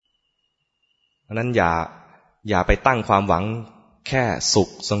ราะนั้นอย่าไปตั้งความหวังแค่สุข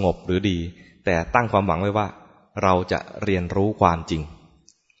สงบหรือดีแต่ตั้งความหวังไว้ว่าเราจะเรียนรู้ความจริง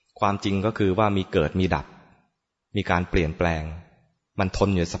ความจริงก็คือว่ามีเกิดมีดับมีการเปลี่ยนแปลงมันทน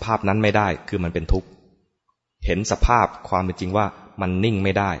อยู่สภาพนั้นไม่ได้คือมันเป็นทุกข์เห็นสภาพความเป็นจริงว่ามันนิ่งไ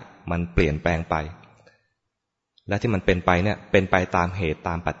ม่ได้มันเปลี่ยนแปลงไปและที่มันเป็นไปเนี่ยเป็นไปตามเหตุต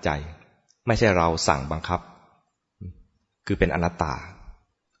ามปัจจัยไม่ใช่เราสั่งบังคับคือเป็นอนัตตา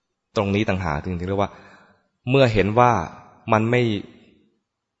ตรงนี้ต่างหากถึงเรียกว่าเมื่อเห็นว่ามันไ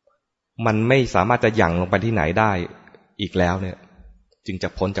ม่สามารถจะหยั่งลงไปที่ไหนได้อีกแล้วเนี่ยจึงจะ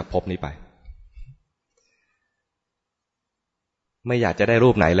พ้นจากภพนี้ไปไม่อยากจะได้รู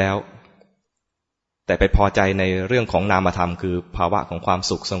ปไหนแล้วแต่ไปพอใจในเรื่องของนามธรรมคือภาวะของความ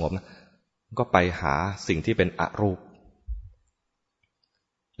สุขสงบนะก็ไปหาสิ่งที่เป็นอรูป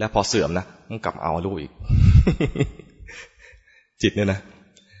แล้วพอเสื่อมนะมันกลับเอารูปอีก จิตเนี่ยนะ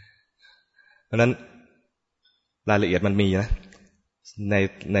เพราะนั้นรายละเอียดมันมีนะ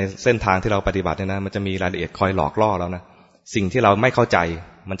ในเส้นทางที่เราปฏิบัติเนี่ยนะมันจะมีรายละเอียดคอยหลอกล่อเรานะสิ่งที่เราไม่เข้าใจ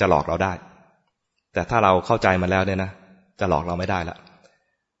มันจะหลอกเราได้แต่ถ้าเราเข้าใจมันแล้วเนี่ยนะจะหลอกเราไม่ได้ละ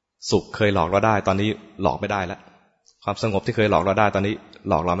สุขเคยหลอกเราได้ตอนนี้หลอกไม่ได้แล้วความสงบที่เคยหลอกเราได้ตอนนี้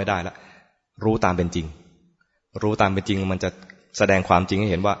หลอกเราไม่ได้แล้วรู้ตามเป็นจริงรู้ตามเป็นจริงมันจะแสดงความจริงให้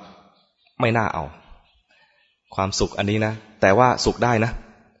เห็นว่าไม่น่าเอาความสุขอันนี้นะแต่ว่าสุขได้นะ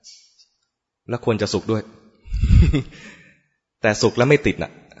และควรจะสุขด้วย แต่สุขแล้วไม่ติดน่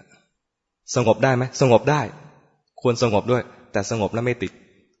ะสงบได้ไหมสงบได้ควรสงบด้วยแต่สงบแล้วไม่ติด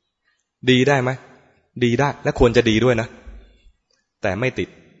ดีได้ไหมดีได้และควรจะดีด้วยนะแต่ไม่ติด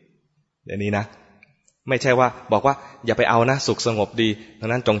อย่างนี้นะไม่ใช่ว่าบอกว่าอย่าไปเอานะสุขสงบดีดัง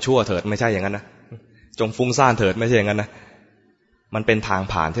นั้นจงชั่วเถิดไม่ใช่อย่างนั้นนะจงฟุ้งซ่านเถิดไม่ใช่อย่างนั้นนะมันเป็นทาง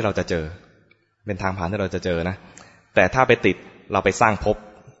ผ่านที่เราจะเจอเป็นทางผ่านที่เราจะเจอนะแต่ถ้าไปติดเราไปสร้างภพ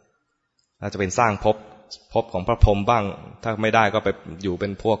เราจะเป็นสร้างภพของพระพรหมบ้างถ้าไม่ได้ก็ไปอยู่เป็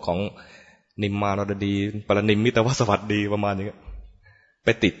นพวกของนิมมานรดีปรนิมมิตวสวัสดีประมาณนี้ไป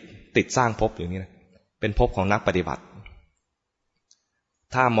ติดสร้างภพอย่างนี้นะเป็นภพของนักปฏิบัติ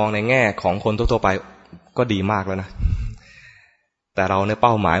ถ้ามองในแง่ของคนทั่วๆไปก็ดีมากแล้วนะแต่เราในเ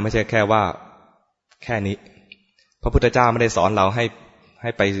ป้าหมายไม่ใช่แค่ว่าแค่นี้พระพุทธเจ้าไม่ได้สอนเราให้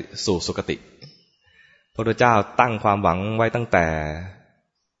ไปสู่สุคติพระพุทธเจ้าตั้งความหวังไว้ตั้งแต่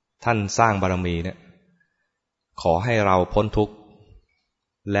ท่านสร้างบารมีเนี่ยขอให้เราพ้นทุกข์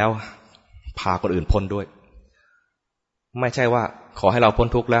แล้วพาคนอื่นพ้นด้วยไม่ใช่ว่าขอให้เราพ้น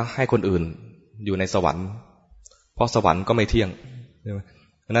ทุกข์แล้วให้คนอื่นอยู่ในสวรรค์เพราะสวรรค์ก็ไม่เที่ยงใช่ไหม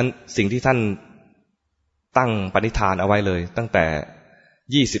เพราะนั้นสิ่งที่ท่านตั้งปณิธานเอาไว้เลยตั้งแต่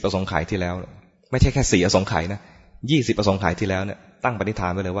20อสงไขยที่แล้วไม่ใช่แค่4อสงไขยนะ20อสงไขยที่แล้วเนี่ยตั้งปณิธา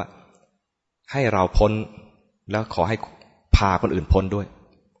นไว้เลยว่าให้เราพ้นแล้วขอให้พาคนอื่นพ้นด้วย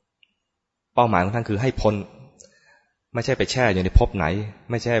เป้าหมายของท่านคือให้พ้นไม่ใช่ไปแช่อยู่ในภพไหน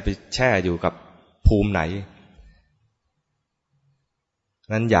ไม่ใช่ไปแช่อยู่กับภูมิไหน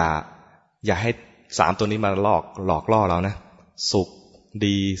นั้นอย่าให้3ตัวนี้มาหลอกล่อเรานะสุข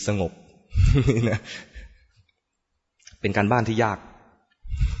ดีสงบ เป็นการบ้านที่ยาก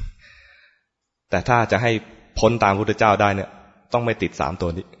แต่ถ้าจะให้พ้นตามพระพุทธเจ้าได้เนี่ยต้องไม่ติด3ตัว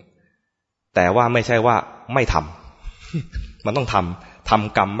นี้แต่ว่าไม่ใช่ว่าไม่ทำ มันต้องท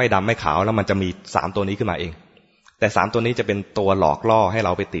ำกรรมไม่ดำไม่ขาวแล้วมันจะมี3ตัวนี้ขึ้นมาเองแต่3ตัวนี้จะเป็นตัวหลอกล่อให้เร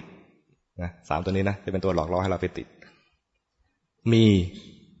าไปติดนะ3ตัวนี้นะจะเป็นตัวหลอกล่อให้เราไปติดมี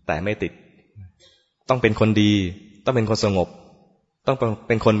แต่ไม่ติดต้องเป็นคนดีต้องเป็นคนสงบต้องเ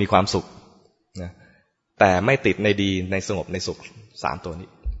ป็นคนมีความสุขนะแต่ไม่ติดในดีในสงบในสุข3ตัวนี้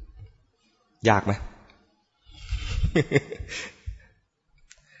ยากไหม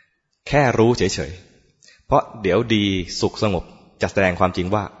แค่รู้เฉยๆเพราะเดี๋ยวดีสุขสงบจะแสดงความจริง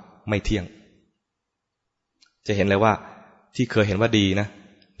ว่าไม่เที่ยงจะเห็นเลยว่าที่เคยเห็นว่าดีนะ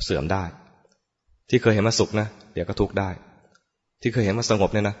เสื่อมได้ที่เคยเห็นว่าสุขนะเดี๋ยวก็ทุกข์ได้ที่เคยเห็นว่าสงบ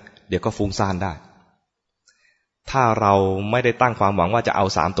เนี่ยนะเดี๋ยวก็ฟุ้งซ่านได้ถ้าเราไม่ได้ตั้งความหวังว่าจะเอา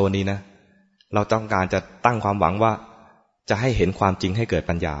3ตัวนี้นะเราต้องการจะตั้งความหวังว่าจะให้เห็นความจริงให้เกิด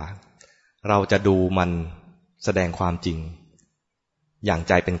ปัญญาเราจะดูมันแสดงความจริงอย่าง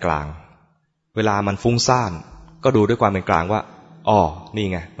ใจเป็นกลางเวลามันฟุ้งซ่านก็ดูด้วยความเป็นกลางว่าอ๋อนี่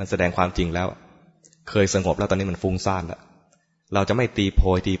ไงมันแสดงความจริงแล้วเคยสงบแล้วตอนนี้มันฟุ้งซ่านแล้วเราจะไม่ตีโพ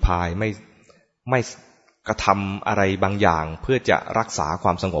ยตีพายไม่กระทำอะไรบางอย่างเพื่อจะรักษาคว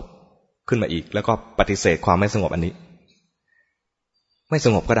ามสงบขึ้นมาอีกแล้วก็ปฏิเสธความไม่สงบอันนี้ไม่ส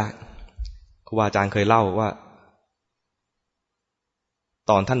งบก็ได้ครูบาอาจารย์เคยเล่าว่า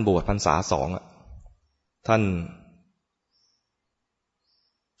ตอนท่านบวชพรรษา2ท่าน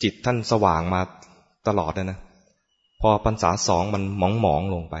จิตท่านสว่างมาตลอดเลยนะพอพรรษา2มันหมอง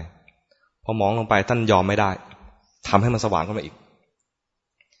ลงไป พอมองลงไปท่านยอมไม่ได้ทำให้มันสว่างขึ้นมาอีก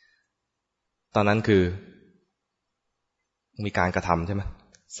ตอนนั้นคือมีการกระทำใช่ไหม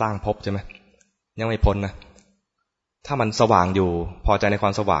สร้างภพใช่ไหมยังไม่พ้นนะถ้ามันสว่างอยู่พอใจในคว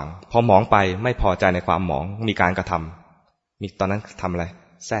ามสว่างพอมองไปไม่พอใจในความหมองมีการกระทำมีตอนนั้นทำอะไร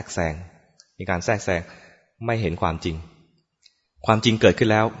แทรกแซงมีการแทรกแซงไม่เห็นความจริงความจริงเกิดขึ้น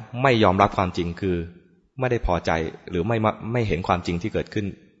แล้วไม่ยอมรับความจริงคือไม่ได้พอใจหรือไม่เห็นความจริงที่เกิดขึ้น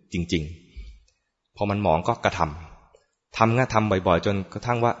จริงๆพอมันหมองก็กระทำบ่อยๆจนกระ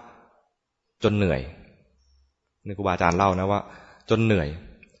ทั่งว่าจนเหนื่อยนี่ครูบาอาจารย์เล่านะว่าจนเหนื่อย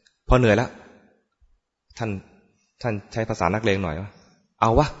พอเหนื่อยแล้วท่านใช้ภาษานักเลงหน่อยว่าเอ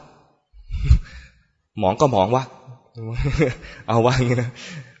าวะหมองก็หมองวะเอาวะอย่างนี้นะ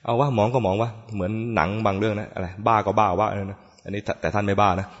เอาวะหมองก็หมองวะเหมือนหนังบางเรื่องนะอะไรบ้าก็บ้าวะนะอันนี้แต่ท่านไม่บ้า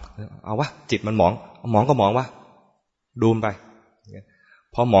นะเอาวะจิตมันหมองก็หมองวะดูมันไป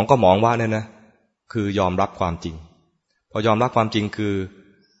พอหมองก็หมองวะเนี่ยนะคือยอมรับความจริงพอยอมรับความจริงคือ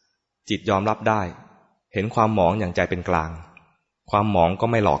จิตยอมรับได้เห็นความหมองอย่างใจเป็นกลางความหมองก็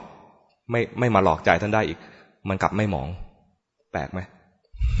ไม่หลอกไม่มาหลอกใจท่านได้อีกมันกลับไม่หมองแปลกไหม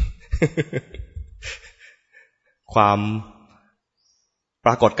ความป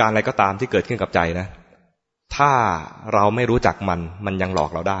รากฏการณ์อะไรก็ตามที่เกิดขึ้นกับใจนะถ้าเราไม่รู้จักมันยังหลอก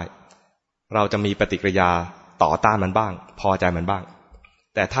เราได้เราจะมีปฏิกิริยาต่อต้านมันบ้างพอใจมันบ้าง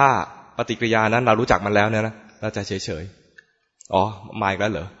แต่ถ้าปฏิกิริยานั้นเรารู้จักมันแล้วเนี่ยนะเราจะเฉยๆอ๋อมาอีกแล้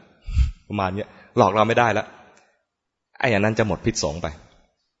วเหรอประมาณนี้หลอกเราไม่ได้แล้วไอ้อย่างนั้นจะหมดพิษสงไป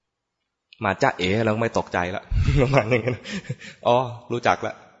มาจ้าเอ๋เราไม่ตกใจแล้วประมาณอย่างนั้นอ๋อรู้จักแ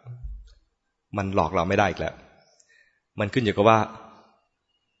ล้วมันหลอกเราไม่ได้อีกแล้วมันขึ้นอยู่กับว่า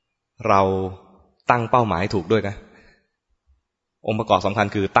เราตั้งเป้าหมายถูกด้วยนะองค์ประกอบสำคัญ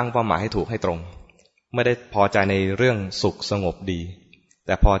คือตั้งเป้าหมายให้ถูกให้ตรงไม่ได้พอใจในเรื่องสุขสงบดีแ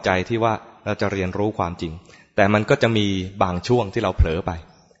ต่พอใจที่ว่าเราจะเรียนรู้ความจริงแต่มันก็จะมีบางช่วงที่เราเผลอไป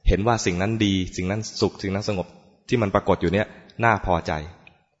เห็นว่าสิ่งนั้นดีสิ่งนั้นสุขสิ่งนั้นสงบที่มันปรากฏอยู่เนี่ยน่าพอใจ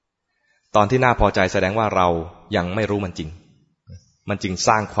ตอนที่น่าพอใจแสดงว่าเรายังไม่รู้มันจริงมันจึงส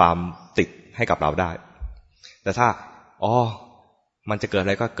ร้างความติดให้กับเราได้แต่ถ้ามันจะเกิดอะ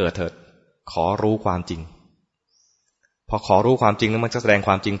ไรก็เกิดเถิดขอรู้ความจริงพอขอรู้ความจริงแล้วมันจะแสดงค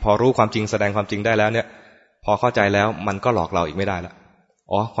วามจริงพอรู้ความจริงแสดงความจริงได้แล้วเนี่ยพอเข้าใจแล้วมันก็หลอกเราอีกไม่ได้ละ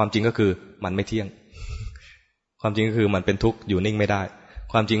ความจริงก็คือมันไม่เที่ยงความจริงก็คือมันเป็นทุกข์อยู่นิ่งไม่ได้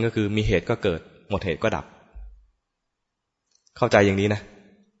ความจริงก็คือมีเหตุก็เกิดหมดเหตุก็ดับเข้าใจอย่างนี้นะ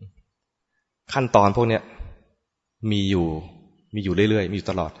ขั้นตอนพวกเนี้ยมีอยู่เรื่อยๆมีอยู่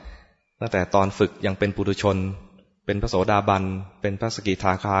ตลอดตั้งแต่ตอนฝึกยังเป็นปุถุชนเป็นพระโสดาบันเป็นพระสกิท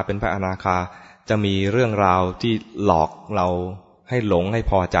าคาเป็นพระอนาคาจะมีเรื่องราวที่หลอกเราให้หลงให้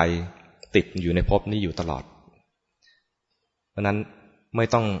พอใจติดอยู่ในภพนี้อยู่ตลอดเพราะนั้นไม่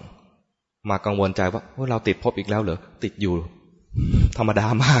ต้องมากังวลใจว่าเราติดภพอีกแล้วเหรอติดอยู่ธรรมดา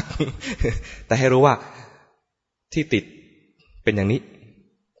มาก แต่ให้รู้ว่าที่ติดเป็นอย่างนี้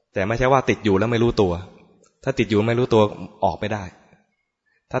แต่ไม่ใช่ว่าติดอยู่แล้วไม่รู้ตัวถ้าติดอยู่ไม่รู้ตัวออกไม่ได้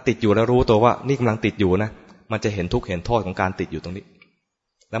ถ้าติดอยู่แล้วรู้ตัวว่านี่กำลังติดอยู่นะมันจะเห็นทุกข์เห็นโทษของการติดอยู่ตรงนี้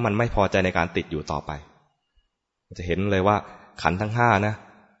แล้วมันไม่พอใจในการติดอยู่ต่อไปมันจะเห็นเลยว่าขันธ์ทั้งห้านะ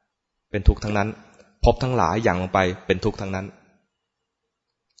เป็นทุกข์ทั้งนั้นภพทั้งหลายอย่างลงไปเป็นทุกข์ทั้งนั้น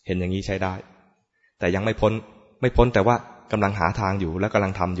เห็นอย่างนี้ใช้ได้แต่ยังไม่พ้นแต่ว่ากำลังหาทางอยู่และกำลั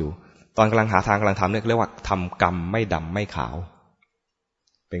งทำอยู่ตอนกำลังหาทางกำลังทำเนี่ยเรียกว่าทำกรรมไม่ดำไม่ขาว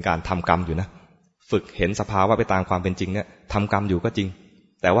เป็นการทำกรรมอยู่นะฝึกเห็นสภาวะไปตามความเป็นจริงเนี่ยทำกรรมอยู่ก็จริง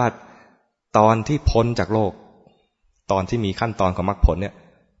แต่ว่าตอนที่พ้นจากโลกตอนที่มีขั้นตอนของมรรคผลเนี่ย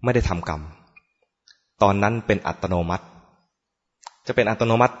ไม่ได้ทำกรรมตอนนั้นเป็นอัตโนมัติจะเป็นอัตโ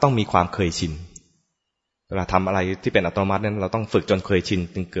นมัติต้องมีความเคยชินเวลาทำอะไรที่เป็นอัตโนมัตินั้นเราต้องฝึกจนเคยชิน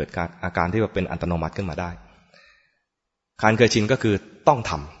จึงเกิดอาการที่ว่าเป็นอัตโนมัติขึ้นมาได้การเคยชินก็คือต้อง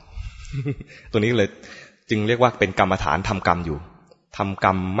ทำ ตัวนี้เลยจึงเรียกว่าเป็นกรรมฐานทำกรรมอยู่ทำกร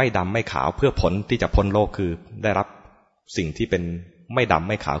รมไม่ดำไม่ขาวเพื่อผลที่จะพ้นโลกคือได้รับสิ่งที่เป็นไม่ดำ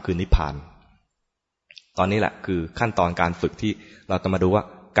ไม่ขาวคือนิพพานตอนนี้แหละคือขั้นตอนการฝึกที่เราจะมาดูว่า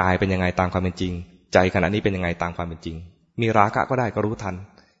กายเป็นยังไงตามความเป็นจริงใจขณะนี้เป็นยังไงตามความเป็นจริงมีราคะก็ได้ก็รู้ทัน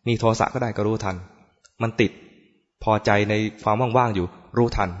มีโทสะก็ได้ก็รู้ทันมันติดพอใจในความว่างๆอยู่รู้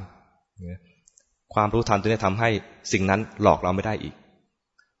ทันความรู้ทันตัวนี้ทำให้สิ่งนั้นหลอกเราไม่ได้อีก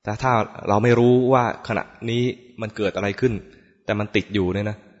แต่ถ้าเราไม่รู้ว่าขณะนี้มันเกิดอะไรขึ้นแต่มันติดอยู่เนี่ย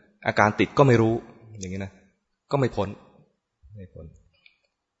นะอาการติดก็ไม่รู้อย่างนี้นะก็ไม่พ้น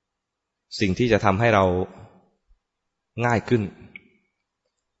สิ่งที่จะทำให้เราง่ายขึ้น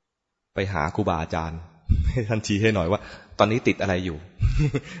ไปหาครูบาอาจารย์ให้ท่านชี้ให้หน่อยว่าตอนนี้ติดอะไรอยู่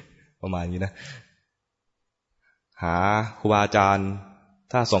ประมาณนี้นะหาครูบาอาจารย์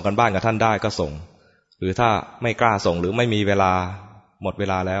ถ้าส่งกันบ้านกับท่านได้ก็ส่งหรือถ้าไม่กล้าส่งหรือไม่มีเวลาหมดเว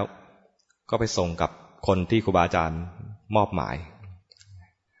ลาแล้วก็ไปส่งกับคนที่ครูบาอาจารย์มอบหมาย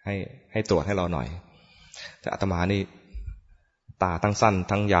ให้ตรวจให้เราหน่อยแต่อาตมานี่ตาทั้งสั้น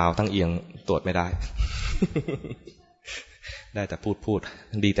ทั้งยาวทั้งเอียงตรวจไม่ได้ ได้แต่พูด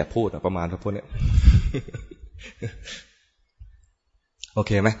ดีแต่พูดประมาณพวกนี้ โอเ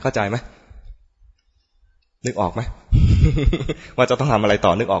คไหมเข้าใจไหมนึกออกไหม ว่าจะต้องทำอะไรต่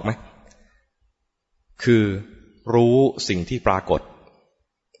อนึกออกไหมคือรู้สิ่งที่ปรากฏ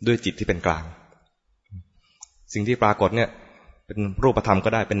ด้วยจิตที่เป็นกลางสิ่งที่ปรากฏเนี่ยเป็นรูปธรรมก็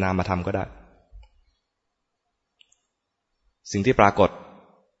ได้เป็นนามธรรมก็ได้สิ่งที่ปรากฏ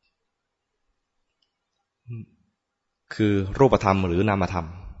คือรูปธรรมหรือนามธรรม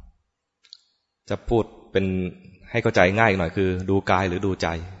จะพูดเป็นให้เข้าใจง่ายหน่อยคือดูกายหรือดูใจ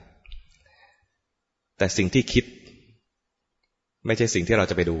แต่สิ่งที่คิดไม่ใช่สิ่งที่เรา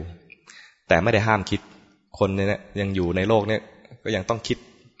จะไปดูแต่ไม่ได้ห้ามคิดคนเนี่ยยังอยู่ในโลกเนี่ยก็ยังต้องคิด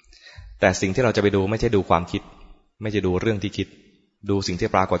แต่สิ่งที่เราจะไปดูไม่ใช่ดูความคิดไม่ใช่ดูเรื่องที่คิดดูสิ่งที่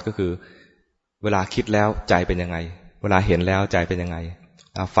ปรากฏก็คือเวลาคิดแล้วใจเป็นยังไงเวลาเห็นแล้วใจเป็นยังไง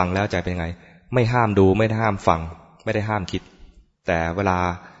ฟังแล้วใจเป็นยังไงไม่ห้ามดูไม่ได้ห้ามฟังไม่ได้ห้ามคิดแต่เวลา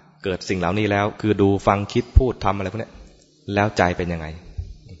เกิดสิ่งเหล่านี้แล้วคือดูฟังคิดพูดทำอะไรพวกนี้แล้วใจเป็นยังไง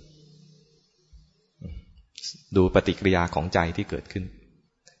ดูปฏิกิริยาของใจที่เกิดขึ้น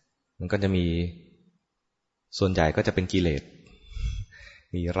มันก็จะมีส่วนใหญ่ก็จะเป็นกิเลส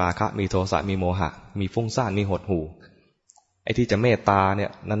มีราคะมีโทสะมีโมหะมีฟุ้งซ่านมีหดหู่ไอ้ที่จะเมตตาเนี่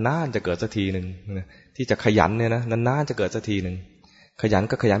ยนานๆจะเกิดสักทีนึงที่จะขยันเนี่ยนะนานๆจะเกิดสักทีนึงขยัน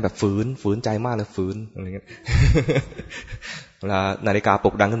ก็ขยันแบบฝืนใจมากเลยฝืนอะไรเงี้ยเวลานาฬิกาปลุ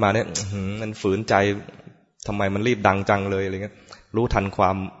กดังขึ้นมาเนี่ยมันฝืนใจทำไมมันรีบดังจังเลยอะไรเงี้ยรู้ทันควา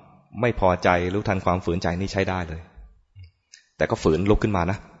มไม่พอใจรู้ทันความฝืนใจนี่ใช้ได้เลยแต่ก็ฝืนลุกขึ้นมา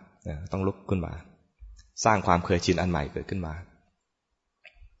นะต้องลุกขึ้นมาสร้างความเคยชินอันใหม่เกิดขึ้นมา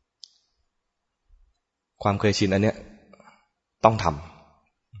ความเคยชินอันเนี้ยต้องท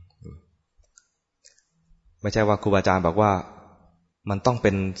ำไม่ใช่ว่าครูบาอาจารย์บอกว่ามันต้องเ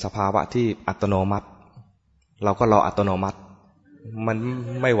ป็นสภาวะที่อัตโนมัติเราก็รออัตโนมัติมัน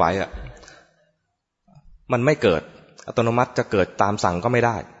ไม่ไหวอ่ะมันไม่เกิดอัตโนมัติจะเกิดตามสั่งก็ไม่ไ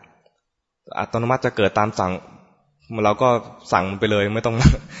ด้อัตโนมัติจะเกิดตามสั่งเราก็สั่งมันไปเลยไม่ต้อ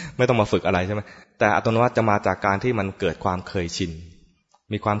งมาฝึกอะไรใช่ไหมแต่อัตโนมัติจะมาจากการที่มันเกิดความเคยชิน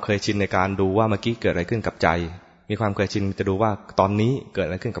มีความเคยชินในการดูว่าเมื่อกี้เกิดอะไรขึ้นกับใจมีความเคยชินจะดูว่าตอนนี้เกิดอ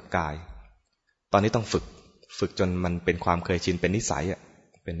ะไรขึ้นกับกายตอนนี้ต้องฝึกจนมันเป็นความเคยชินเป็นนิสัยอ่ะ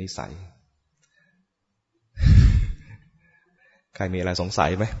เป็นนิสัย ใครมีอะไรสงสัย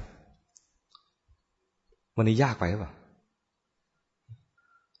ไหมวันนี้ยากไปหรือเปล่า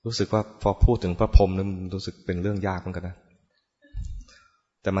รู้สึกว่าพอพูดถึงพระพรหมนั้นรู้สึกเป็นเรื่องยากเหมือนกันนะ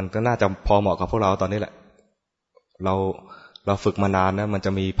แต่มันก็น่าจะพอเหมาะกับพวกเราตอนนี้แหละเราฝึกมานานนะมันจ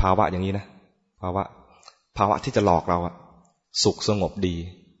ะมีภาวะอย่างนี้นะภาวะที่จะหลอกเราอะสุขสงบดี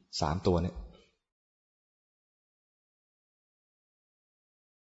3ตัวเนี่ย